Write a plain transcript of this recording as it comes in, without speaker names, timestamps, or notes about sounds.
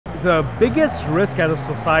The biggest risk as a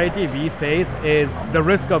society we face is the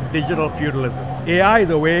risk of digital feudalism. AI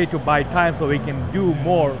is a way to buy time so we can do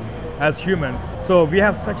more as humans. So we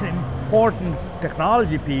have such an important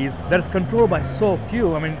technology piece that is controlled by so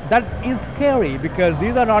few. I mean, that is scary because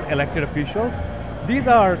these are not elected officials. These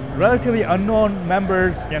are relatively unknown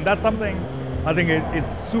members, and that's something I think is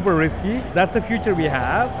super risky. That's the future we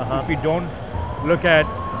have if we don't look at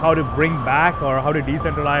how to bring back or how to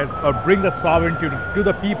decentralize or bring the sovereignty to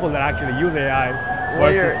the people that actually use AI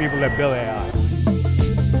versus people that build AI.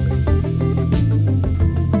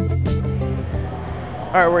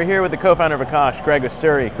 All right, we're here with the co-founder of Akash, Greg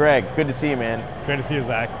Osuri. Greg, good to see you, man. Great to see you,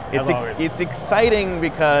 Zach, as always. It's exciting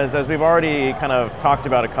because as we've already kind of talked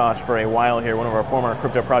about Akash for a while here, one of our former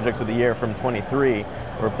crypto projects of the year from 23,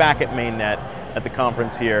 we're back at Mainnet at the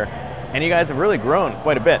conference here, and you guys have really grown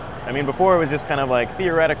quite a bit. I mean, before it was just kind of like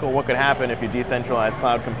theoretical what could happen if you decentralize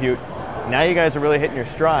cloud compute. Now you guys are really hitting your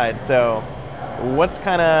stride, so what's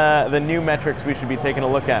kind of the new metrics we should be taking a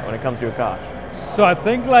look at when it comes to Akash? So I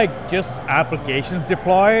think like just applications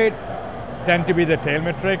deployed tend to be the tail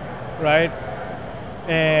metric, right?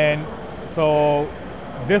 And so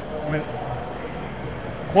this, I mean,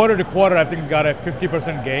 quarter to quarter, I think we got a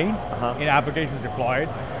 50% gain in applications deployed.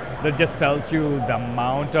 That just tells you the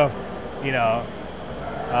amount of,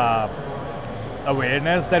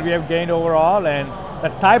 awareness that we have gained overall, and the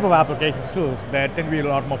type of applications too that tend to be a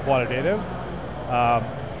lot more qualitative. A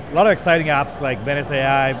lot of exciting apps like Venice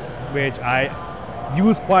AI, which I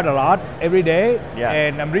use quite a lot every day,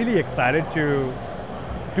 and I'm really excited to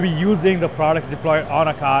be using the products deployed on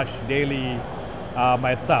Akash daily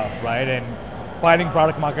myself, right? And finding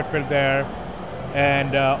product market fit there,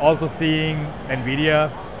 and also seeing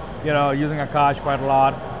NVIDIA, using Akash quite a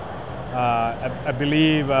lot. I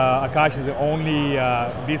believe Akash is the only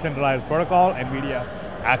decentralized protocol NVIDIA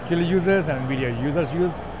actually uses and NVIDIA users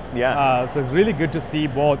use. So it's really good to see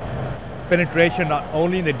both penetration not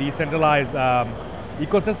only in the decentralized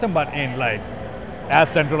ecosystem, but in like as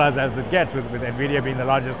centralized as it gets, with NVIDIA being the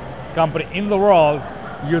largest company in the world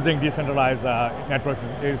using decentralized networks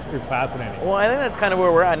is fascinating. Well, I think that's kind of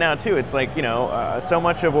where we're at now too. It's like, so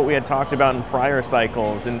much of what we had talked about in prior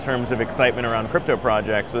cycles in terms of excitement around crypto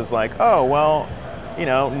projects was like, oh, well,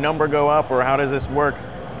 number go up, or how does this work?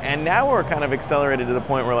 And now we're kind of accelerated to the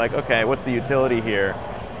point where like, okay, what's the utility here?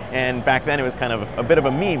 And back then it was kind of a bit of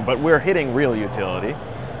a meme, but we're hitting real utility.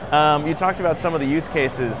 You talked about some of the use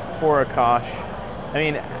cases for Akash. I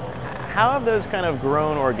mean, how have those kind of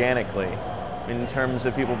grown organically in terms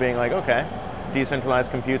of people being like, okay,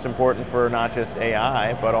 decentralized compute's important for not just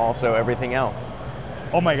AI, but also everything else?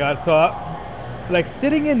 Oh my God, so like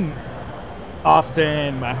sitting in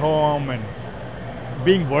Austin, my home, and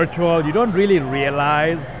being virtual, you don't really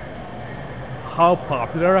realize how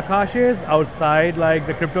popular Akash is outside like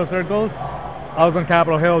the crypto circles. I was on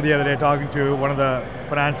Capitol Hill the other day talking to one of the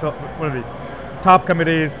top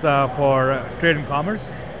committees for trade and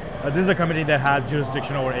commerce. This is a committee that has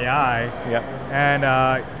jurisdiction over AI. And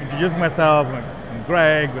introduced myself, I'm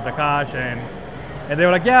Greg with Akash, and they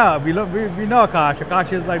were like, yeah, we know Akash.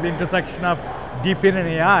 Akash is like the intersection of deep in and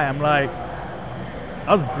AI. I'm like,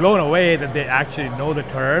 I was blown away that they actually know the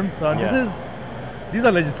terms. So these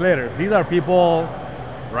are legislators. These are people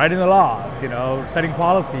writing the laws, setting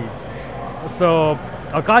policy. So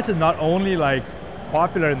Akash is not only like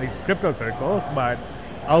popular in the crypto circles, but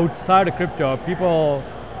outside of crypto, people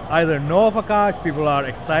either know of Akash, people are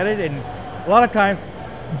excited, and a lot of times,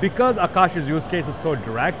 because Akash's use case is so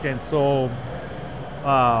direct and so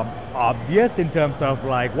obvious in terms of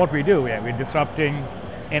like what we do, we're disrupting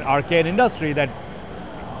an arcane industry that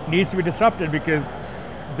needs to be disrupted because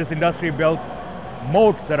this industry built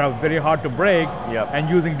moats that are very hard to break, and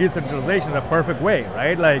using decentralization is a perfect way,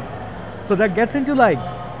 right? Like, so that gets into like,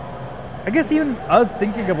 I guess even us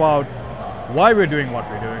thinking about why we're doing what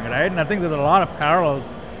we're doing, right? And I think there's a lot of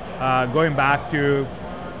parallels going back to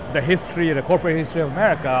the history, the corporate history of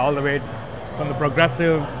America, all the way from the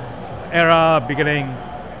progressive era beginning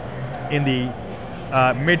in the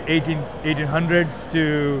mid-1800s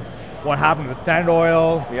to what happened with Standard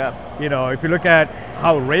Oil. If you look at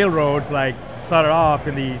how railroads like started off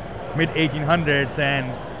in the mid-1800s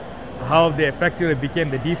and how they effectively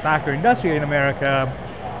became the de facto industry in America,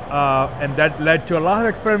 and that led to a lot of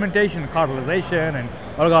experimentation, cartelization and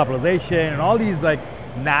oligopolization and all these like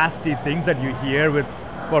nasty things that you hear with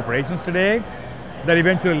corporations today, that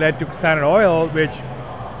eventually led to Standard Oil, which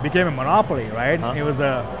became a monopoly, right? It was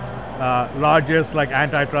the largest like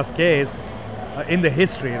antitrust case in the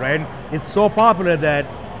history, right? It's so popular that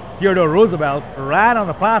Theodore Roosevelt ran on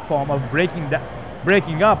the platform of breaking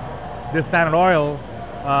up the Standard Oil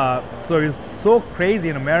So it's so crazy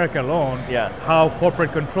in America alone Yeah. how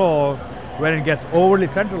corporate control, when it gets overly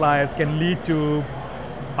centralized, can lead to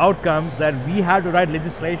outcomes that we have to write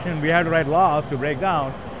legislation, we have to write laws to break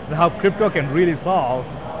down, and how crypto can really solve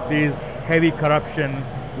these heavy corruption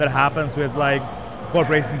that happens with like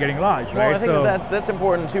corporations getting large, right? Well, I think that's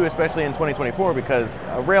important too, especially in 2024, because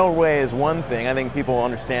a railway is one thing. I think people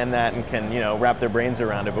understand that and can wrap their brains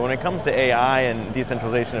around it. But when it comes to AI and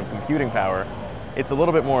decentralization of computing power, it's a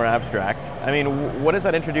little bit more abstract. I mean, what does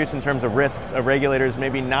that introduce in terms of risks of regulators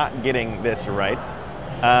maybe not getting this right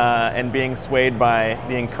and being swayed by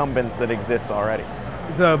the incumbents that exist already?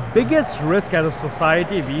 The biggest risk as a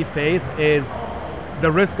society we face is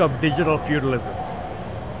the risk of digital feudalism.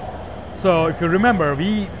 So if you remember,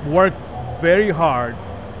 we worked very hard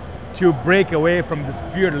to break away from these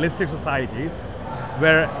feudalistic societies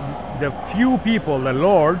where the few people, the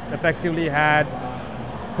lords, effectively had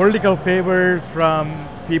political favors from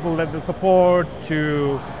people that they support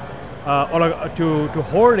to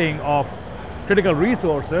hoarding of critical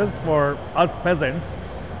resources for us peasants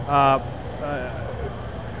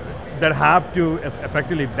that have to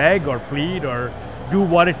effectively beg or plead or do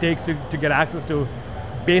what it takes to get access to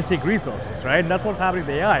basic resources, right? And that's what's happening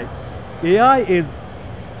with AI. AI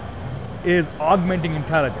is augmenting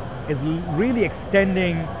intelligence, is really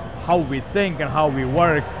extending how we think and how we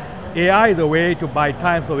work. AI is a way to buy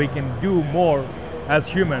time so we can do more as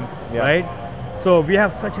humans, right? So we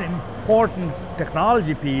have such an important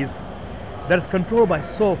technology piece that is controlled by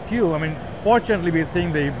so few. I mean, fortunately we're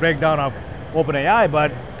seeing the breakdown of OpenAI,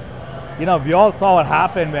 but we all saw what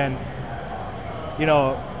happened when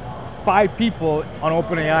 5 people on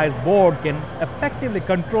OpenAI's board can effectively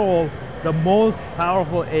control the most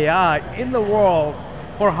powerful AI in the world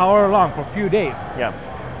for however long, for a few days. Yeah.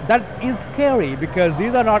 That is scary because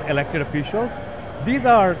these are not elected officials. These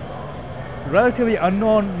are relatively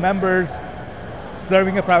unknown members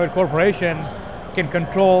serving a private corporation can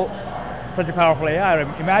control such a powerful AI.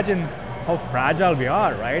 Imagine how fragile we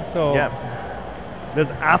are, right? So there's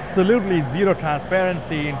absolutely zero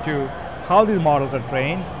transparency into how these models are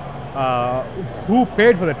trained, who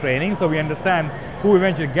paid for the training, so we understand who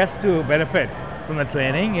eventually gets to benefit from the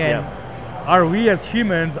training, and are we as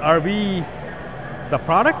humans, are we the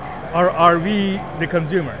product or are we the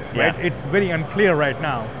consumer, right? It's very unclear right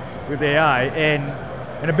now with AI,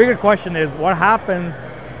 and a bigger question is what happens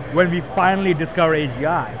when we finally discover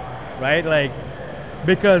AGI, right? Like,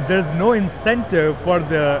 because there's no incentive for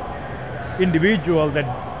the individual that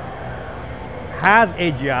has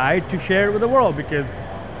AGI to share it with the world, because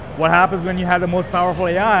what happens when you have the most powerful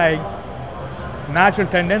AI, natural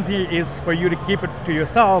tendency is for you to keep it to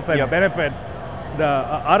yourself and benefit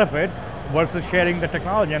out of it versus sharing the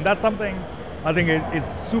technology, and that's something I think is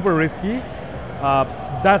super risky.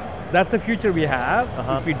 That's the future we have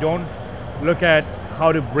if we don't look at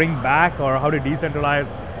how to bring back or how to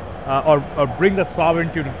decentralize or bring the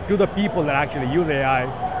sovereignty to the people that actually use AI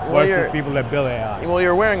versus people that build AI. Well,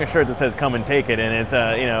 you're wearing a shirt that says "Come and take it," and it's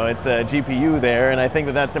a GPU there, and I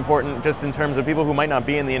think that's important just in terms of people who might not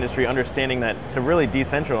be in the industry understanding that to really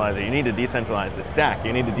decentralize it, you need to decentralize the stack.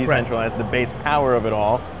 You need to decentralize the base power of it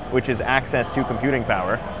all, which is access to computing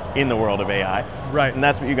power in the world of AI. Right. And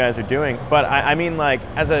that's what you guys are doing. But I mean, like,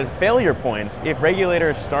 as a failure point, if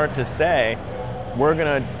regulators start to say, we're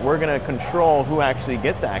gonna control who actually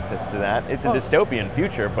gets access to that, it's a dystopian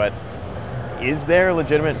future, but is there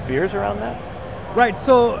legitimate fears around that? Right,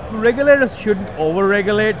 so regulators shouldn't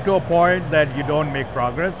over-regulate to a point that you don't make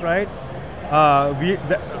progress, right?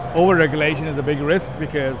 Over-regulation is a big risk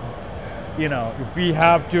because, if we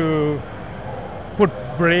have to put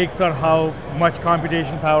brakes on how much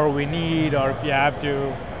computation power we need, or if you have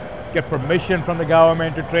to get permission from the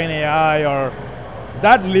government to train AI, or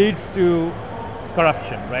that leads to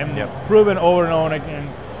corruption, right? Proven over and over again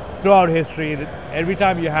throughout history that every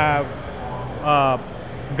time you have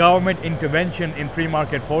government intervention in free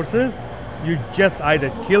market forces, you just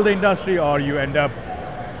either kill the industry or you end up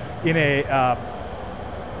in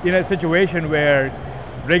a situation where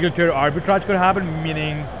regulatory arbitrage could happen,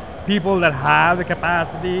 meaning people that have the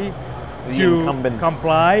capacity to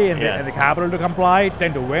comply and the capital to comply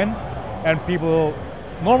tend to win, and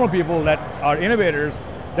normal people that are innovators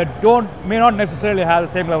that may not necessarily have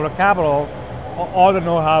the same level of capital or the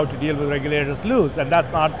know-how to deal with regulators lose, and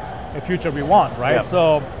that's not a future we want, right?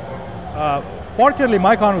 So fortunately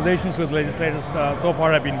my conversations with legislators so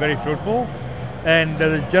far have been very fruitful, and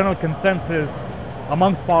there's a general consensus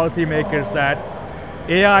amongst policymakers that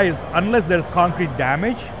AI is, unless there's concrete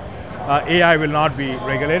damage, AI will not be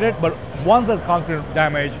regulated, but once there's concrete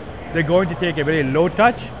damage, they're going to take a very low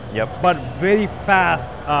touch, but very fast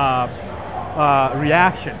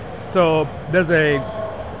reaction. So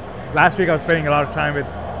last week I was spending a lot of time with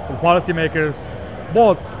policymakers,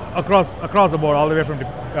 both across the board, all the way from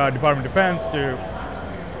Department of Defense to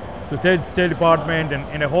State Department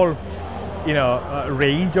and a whole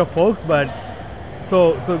range of folks. But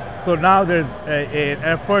so now there's an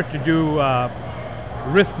effort to do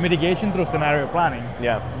risk mitigation through scenario planning,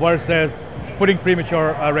 versus putting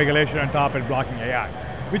premature regulation on top and blocking AI,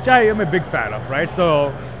 which I am a big fan of, right?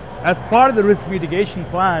 So as part of the risk mitigation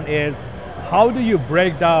plan is how do you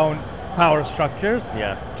break down power structures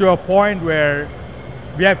to a point where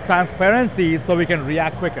we have transparency so we can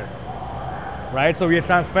react quicker, right? So we have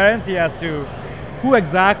transparency as to who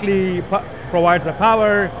exactly provides the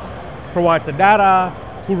power, provides the data,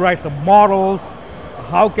 who writes the models,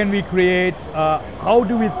 how can we create, how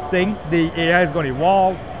do we think the AI is going to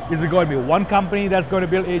evolve? Is it going to be one company that's going to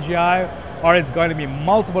build AGI, or it's going to be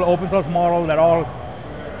multiple open source models that all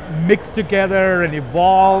mix together and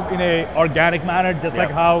evolve in an organic manner, just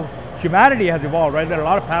like how humanity has evolved, right? There are a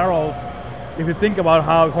lot of parallels if you think about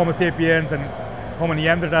how Homo sapiens and Homo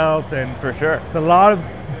neanderthals and for sure, it's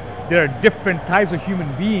there are different types of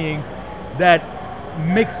human beings that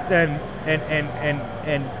mixed and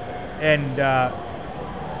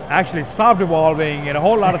actually stopped evolving, and a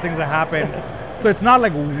whole lot of things that happened. So it's not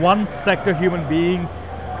like one sector of human beings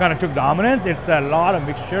kind of took dominance. It's a lot of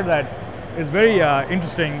mixture that is very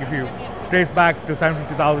interesting if you trace back to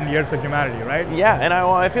 750,000 years of humanity, right? Yeah, and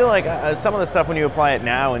I feel like some of the stuff when you apply it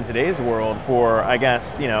now in today's world for, I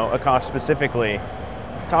guess, Akash specifically,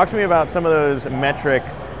 talk to me about some of those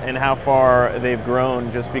metrics and how far they've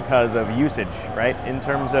grown just because of usage, right? In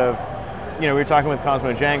terms of, we were talking with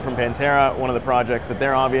Cosmo Zhang from Pantera, one of the projects that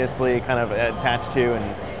they're obviously kind of attached to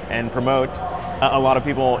and promote. A lot of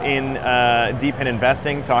people in deep in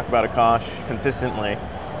investing talk about Akash consistently.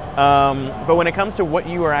 But when it comes to what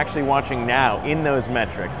you are actually watching now in those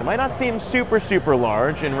metrics, it might not seem super, super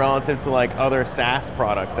large in relative to like other SaaS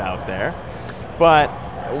products out there, but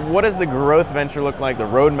what does the growth venture look like, the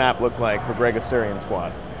roadmap look like for Greg Osuri and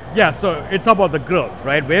Squad? Yeah, so it's about the growth,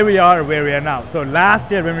 right? Where we are, where we are now. So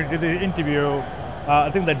last year when we did the interview, I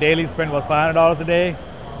think the daily spend was $500 a day.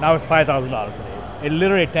 Now it's $5,000 a day. It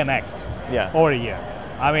literally 10x'd over a year.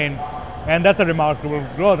 I mean, and that's a remarkable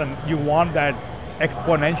growth, and you want that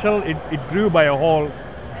exponential. It grew by a whole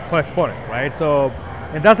exponent, right? So,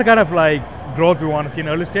 and that's the kind of like growth we want to see in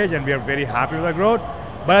early stage, and we are very happy with the growth,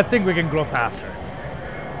 but I think we can grow faster.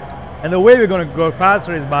 And the way we're going to grow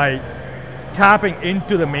faster is by tapping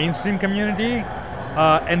into the mainstream community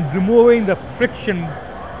and removing the friction,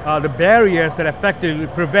 the barriers that effectively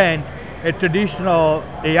prevent a traditional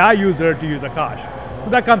AI user to use Akash. So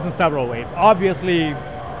that comes in several ways. Obviously,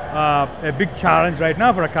 a big challenge right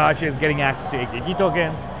now for Akash is getting access to AKT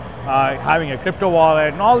tokens, having a crypto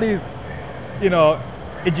wallet, and all these,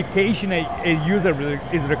 education a user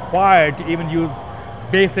is required to even use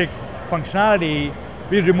basic functionality.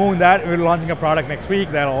 We're removing that. We're launching a product next week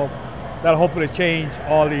that'll hopefully change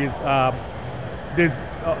all these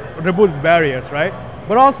remove these barriers, right?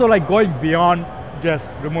 But also like going beyond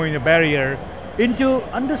just removing the barrier into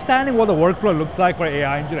understanding what the workflow looks like for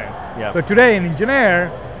AI engineer. So today an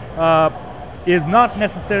engineer is not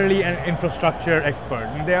necessarily an infrastructure expert.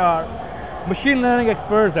 I mean, they are machine learning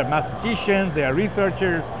experts, they're mathematicians, they are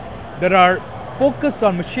researchers that are focused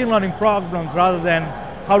on machine learning problems rather than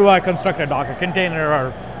how do I construct a Docker container,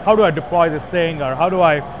 or how do I deploy this thing, or how do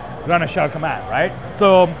I run a shell command, right?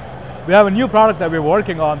 So we have a new product that we're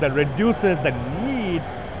working on that reduces the need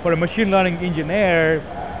for a machine learning engineer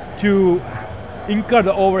to incur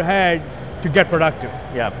the overhead to get productive.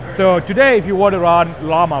 So today, if you were to run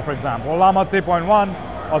Llama, for example, Llama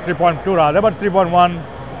 3.1 or 3.2 rather, but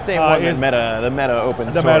 3.1 same one is the Meta open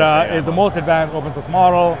source. The Meta is the most advanced open source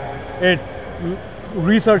model.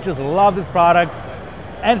 Researchers love this product,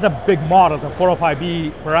 and it's a big model. It's a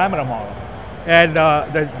 405B parameter model, and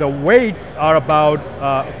the weights are about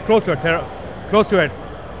close to a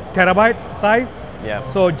terabyte size.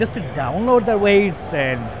 So just to download the weights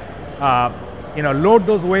and load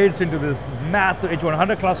those weights into this massive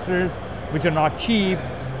H100 clusters, which are not cheap,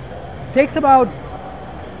 takes about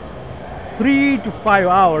 3 to 5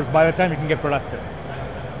 hours by the time you can get productive.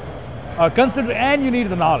 And you need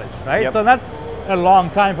the knowledge, right? So that's a long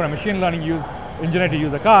time for a machine learning engineer to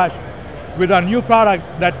use Akash. With our new product,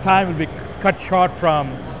 that time will be cut short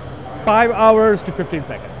from 5 hours to 15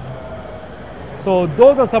 seconds. So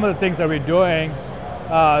those are some of the things that we're doing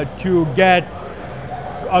to get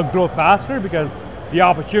our growth faster, because the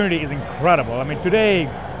opportunity is incredible. I mean, today,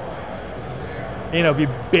 we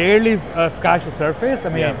barely scratch the surface. I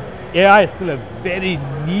mean, AI is still a very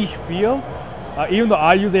niche field. Even though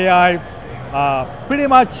I use AI pretty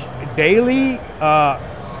much daily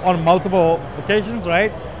on multiple occasions,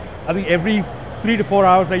 right? I think every 3 to 4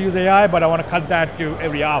 hours I use AI, but I want to cut that to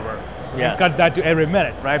every hour. Yeah. And cut that to every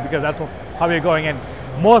minute, right? Because that's how we're going. And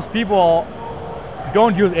most people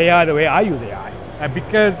don't use AI the way I use AI. And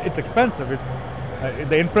because it's expensive, it's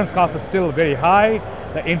the inference cost is still very high,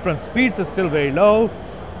 the inference speeds are still very low.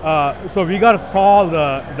 So we got to solve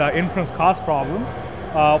the inference cost problem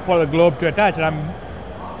for the globe to attach. And I'm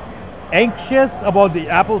anxious about the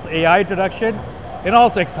Apple's AI introduction and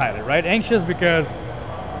also excited, right? Anxious because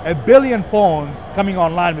 1 billion phones coming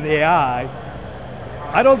online with AI,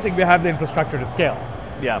 I don't think we have the infrastructure to scale.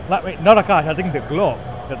 Yeah. Not Akash, I think the globe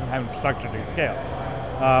doesn't have infrastructure to scale.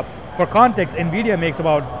 For context, NVIDIA makes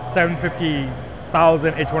about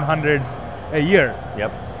 750,000 H100s a year.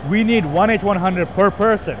 Yep. We need one H100 per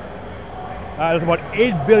person. There's about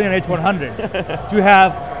 8 billion H100s to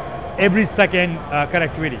have every second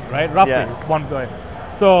connectivity, right? Roughly 1 billion.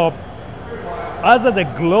 So us as a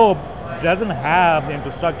globe doesn't have the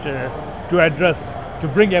infrastructure to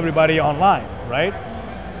bring everybody online, right?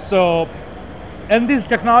 So, and this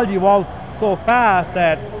technology evolves so fast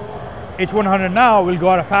that H100 now will go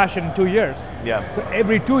out of fashion in 2 years. Yeah. So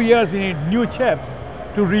every 2 years we need new chips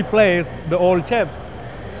to replace the old chips.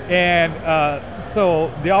 And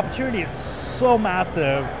so the opportunity is so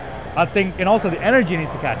massive, I think, and also the energy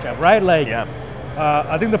needs to catch up, right? Like,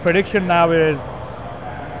 I think the prediction now is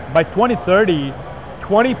by 2030,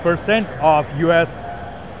 20% of US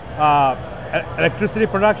electricity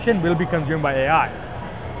production will be consumed by AI.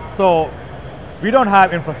 So we don't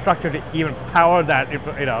have infrastructure to even power that,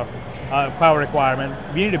 power requirement.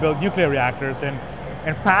 We need to build nuclear reactors, and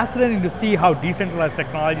fascinating to see how decentralized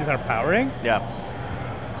technologies are powering. Yeah.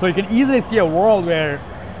 So you can easily see a world where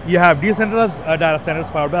you have decentralized data centers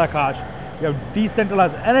powered by Akash, you have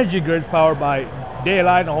decentralized energy grids powered by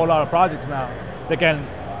Daylight and a whole lot of projects now that can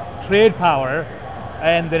trade power,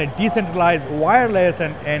 and then a decentralized wireless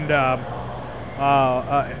and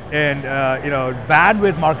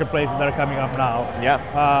bandwidth marketplaces that are coming up now. Yeah.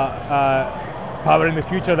 Powering the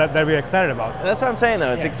future that we're excited about. That's what I'm saying,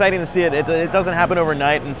 though. It's exciting to see it. It doesn't happen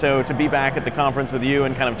overnight, and so to be back at the conference with you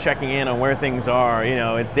and kind of checking in on where things are,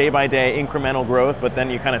 it's day by day incremental growth, but then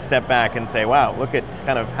you kind of step back and say, wow, look at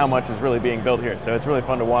kind of how much is really being built here. So it's really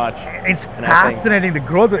fun to watch. It's fascinating, the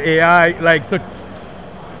growth of AI.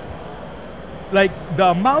 The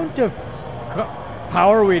amount of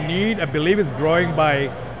power we need, I believe, is growing by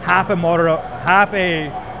half an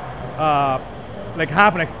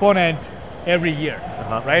exponent every year,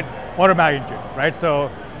 right? Order of magnitude, right? So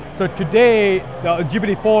today, the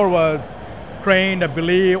GPT-4 was trained, I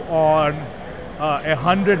believe, on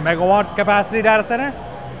 100 megawatt capacity data center,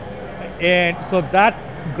 and so that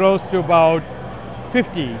grows to about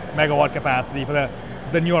 50 megawatt capacity for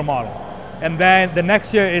the newer model, and then the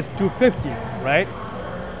next year is 250, right?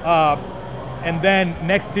 And then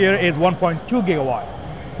next year is 1.2 gigawatt.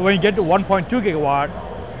 So when you get to 1.2 gigawatt,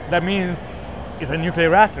 that means it's a nuclear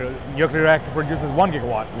reactor. A nuclear reactor produces 1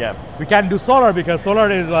 gigawatt. Yeah. We can't do solar because solar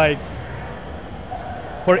is like,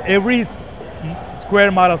 for every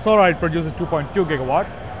square mile of solar, it produces 2.2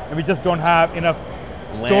 gigawatts, and we just don't have enough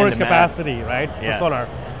storage capacity, right, for solar.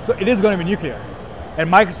 So it is going to be nuclear.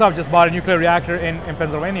 And Microsoft just bought a nuclear reactor in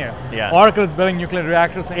Pennsylvania. Yeah. Oracle is building nuclear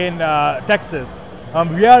reactors in Texas.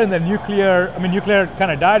 We are in the nuclear, nuclear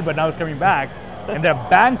kind of died, but now it's coming back. And there are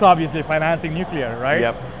banks obviously financing nuclear, right?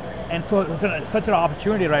 Yep. And so it's such an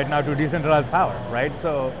opportunity right now to decentralize power, right?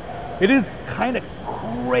 So it is kind of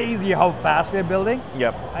crazy how fast we're building.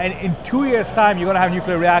 Yep. And in 2 years' time, you're going to have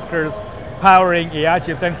nuclear reactors powering AI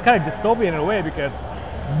chips. And it's kind of dystopian in a way because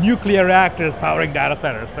nuclear reactors powering data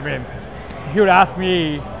centers. I mean, if you would ask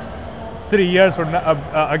me 3 years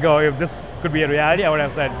ago if this could be a reality, I would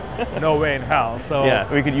have said, no way in hell. So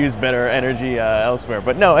yeah, we could use better energy elsewhere.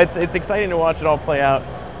 But no, it's exciting to watch it all play out.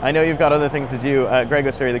 I know you've got other things to do. Greg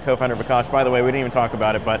Osuri, the co-founder of Akash. By the way, we didn't even talk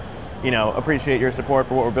about it, but appreciate your support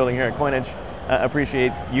for what we're building here at Coinage.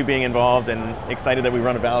 Appreciate you being involved, and excited that we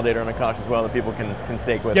run a validator on Akash as well that people can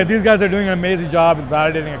stake with. Yeah, these guys are doing an amazing job with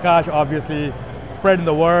validating Akash. Obviously, spreading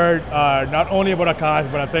the word, not only about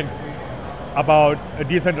Akash, but I think about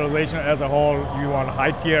decentralization as a whole. You want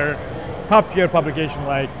a top-tier publication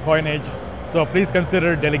like Coinage. So please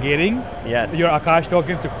consider delegating your Akash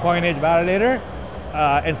tokens to Coinage Validator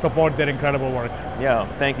and support their incredible work. Yeah,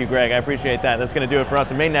 thank you, Greg. I appreciate that. That's going to do it for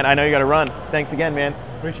us in Mainnet. I know you got to run. Thanks again, man.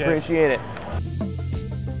 Appreciate it.